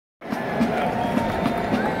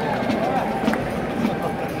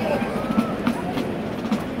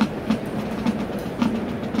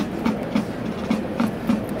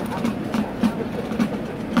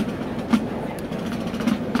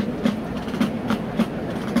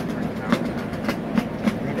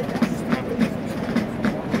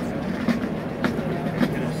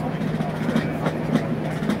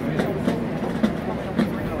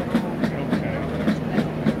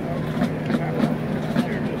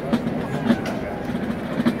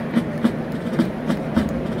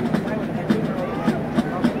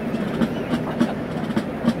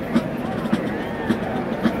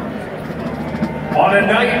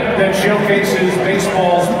showcases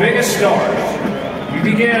baseball's biggest stars, we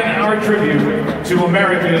begin our tribute to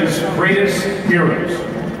America's greatest heroes.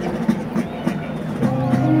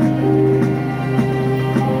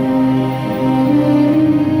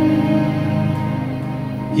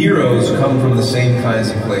 Heroes come from the same kinds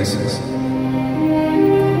of places.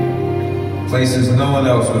 Places no one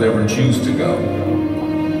else would ever choose to go.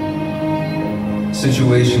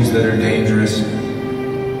 Situations that are dangerous,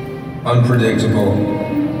 unpredictable,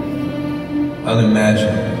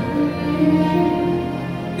 unimaginable.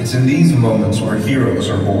 It's in these moments where heroes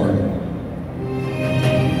are born.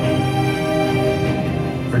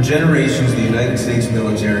 For generations, the United States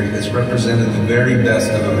military has represented the very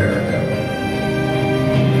best of America.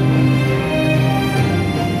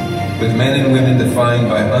 With men and women defined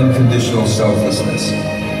by unconditional selflessness,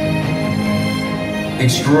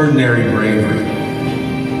 extraordinary bravery,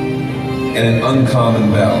 and an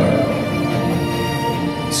uncommon valor,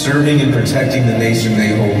 serving and protecting the nation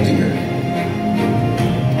they hold dear.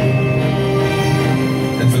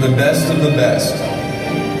 And for the best of the best,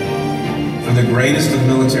 for the greatest of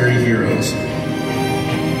military heroes,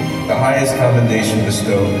 the highest commendation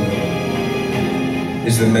bestowed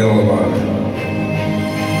is the Medal of Honor.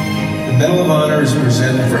 The Medal of Honor is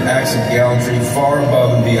presented for acts of gallantry far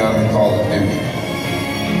above and beyond the call of duty,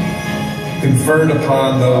 conferred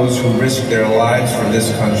upon those who risk their lives for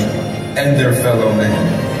this country and their fellow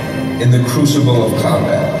men in the crucible of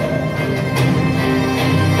combat.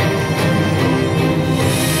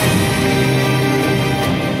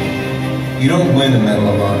 You don't win a Medal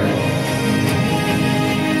of Honor.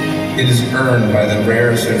 It is earned by the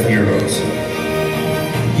rarest of heroes.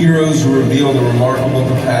 Heroes who reveal the remarkable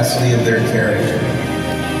capacity of their character,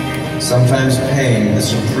 sometimes paying the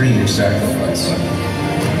supreme sacrifice.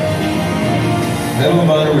 Medal of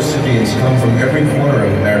Honor recipients come from every corner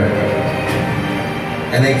of America,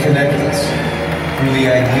 and they connect us through the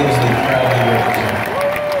ideals they proudly represent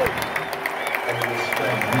and the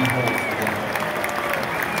respect we hold for them.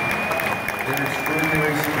 Their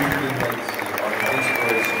extraordinary spirit and legacy are the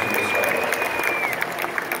inspiration to us all.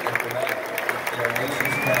 And tonight, in our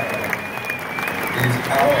nation's capital, it is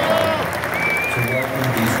our honor to welcome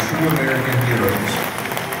these true American heroes.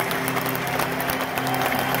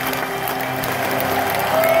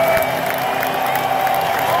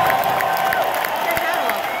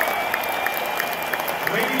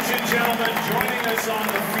 Ladies and gentlemen, joining us on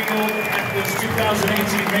the field at this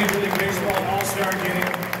 2018 Major League Baseball All-Star Game,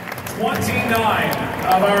 29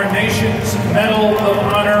 of our nation's Medal of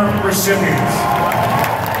Honor recipients.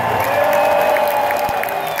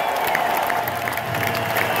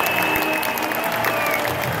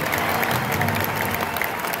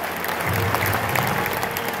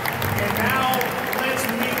 And now, let's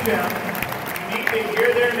meet them. We need to hear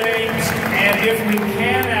their names, and if we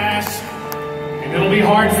can ask, and it'll be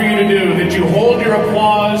hard for you to do, that you hold your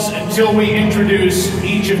applause until we introduce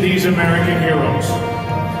each of these American heroes.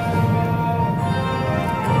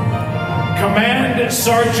 Command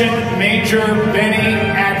Sergeant Major Benny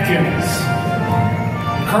Atkins,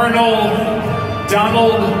 Colonel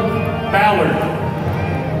Donald Ballard,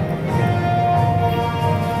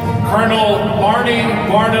 Colonel Barney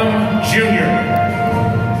Barnum Jr.,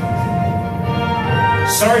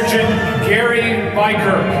 Sergeant Gary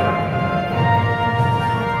Bykirk,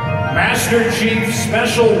 Master Chief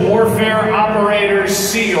Special Warfare Operator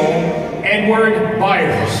SEAL Edward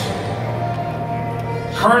Byers,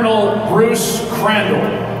 Colonel Bruce Crandall,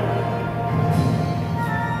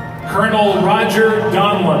 Colonel Roger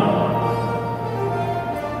Donlin,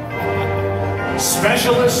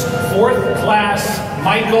 Specialist 4th Class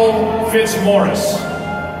Michael Fitzmaurice,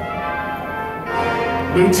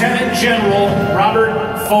 Lieutenant General Robert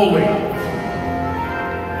Foley,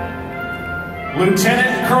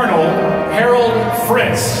 Lieutenant Colonel Harold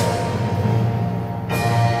Fritz,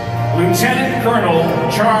 Lieutenant Colonel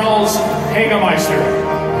Charles Hagemeister,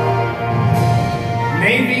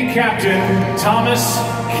 Navy Captain Thomas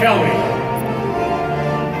Kelly,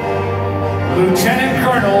 Lieutenant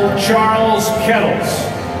Colonel Charles Kettles,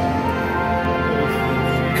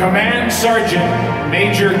 Command Sergeant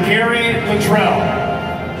Major Gary Luttrell,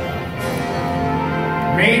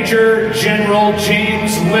 Major General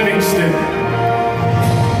James Livingston,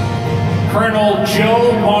 Colonel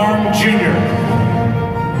Joe Marm Jr.,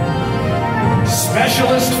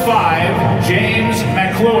 Specialist 5 James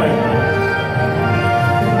McLuhan,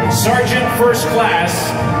 Sergeant First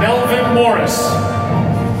Class Melvin Morris,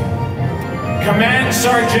 Command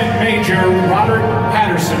Sergeant Major Robert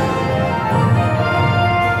Patterson,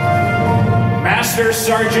 Master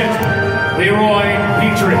Sergeant Leroy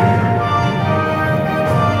Petrie,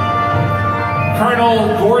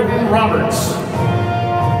 Colonel Gordon Roberts,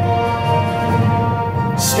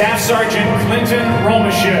 Staff Sergeant Clinton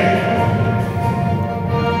Romachet,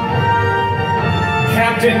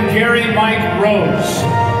 Captain Gary Mike Rose,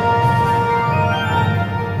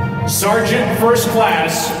 Sergeant First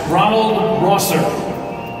Class Ronald Rosser,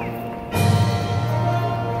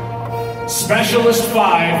 Specialist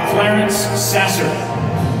 5 Clarence Sasser,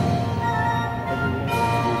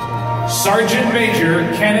 Sergeant Major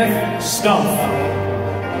Kenneth Stumpf,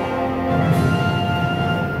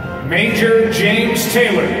 Major James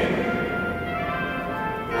Taylor,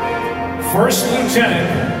 First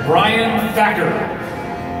Lieutenant Brian Thacker,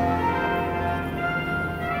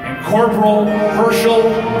 and Corporal Herschel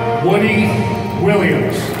Woody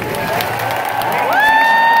Williams.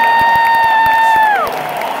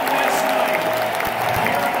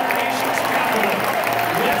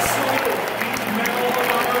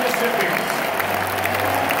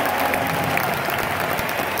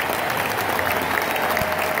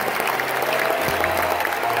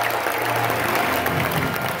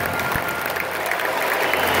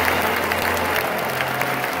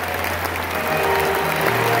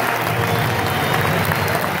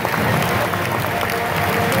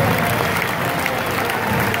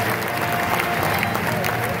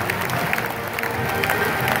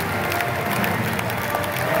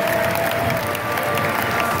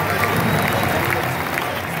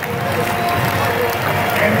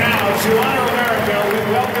 To honor America,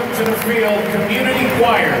 we welcome to the field community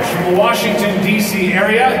choirs from the Washington, D.C.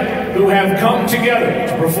 area who have come together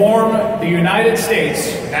to perform the United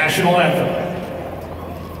States National Anthem.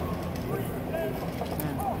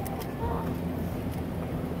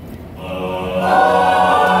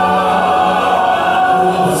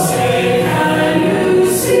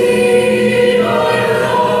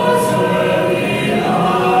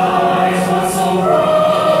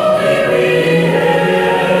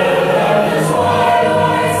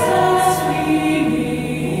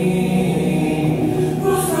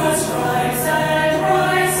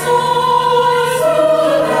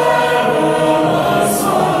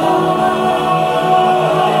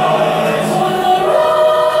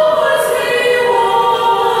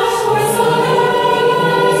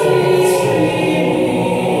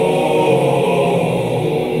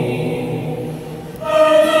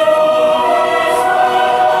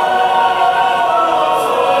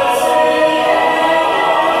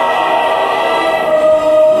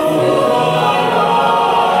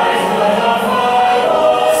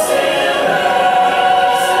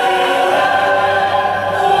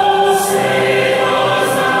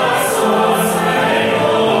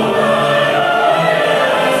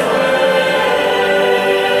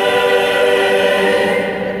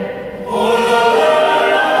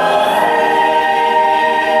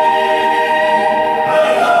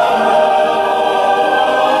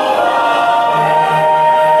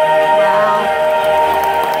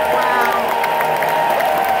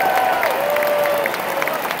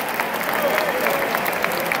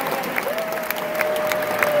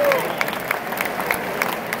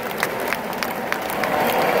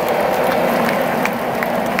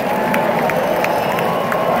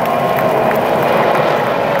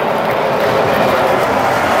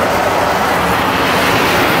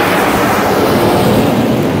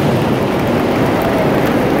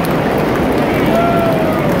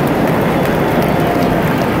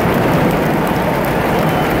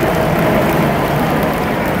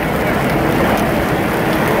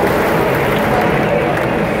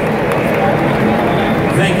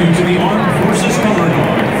 Thank you to the Armed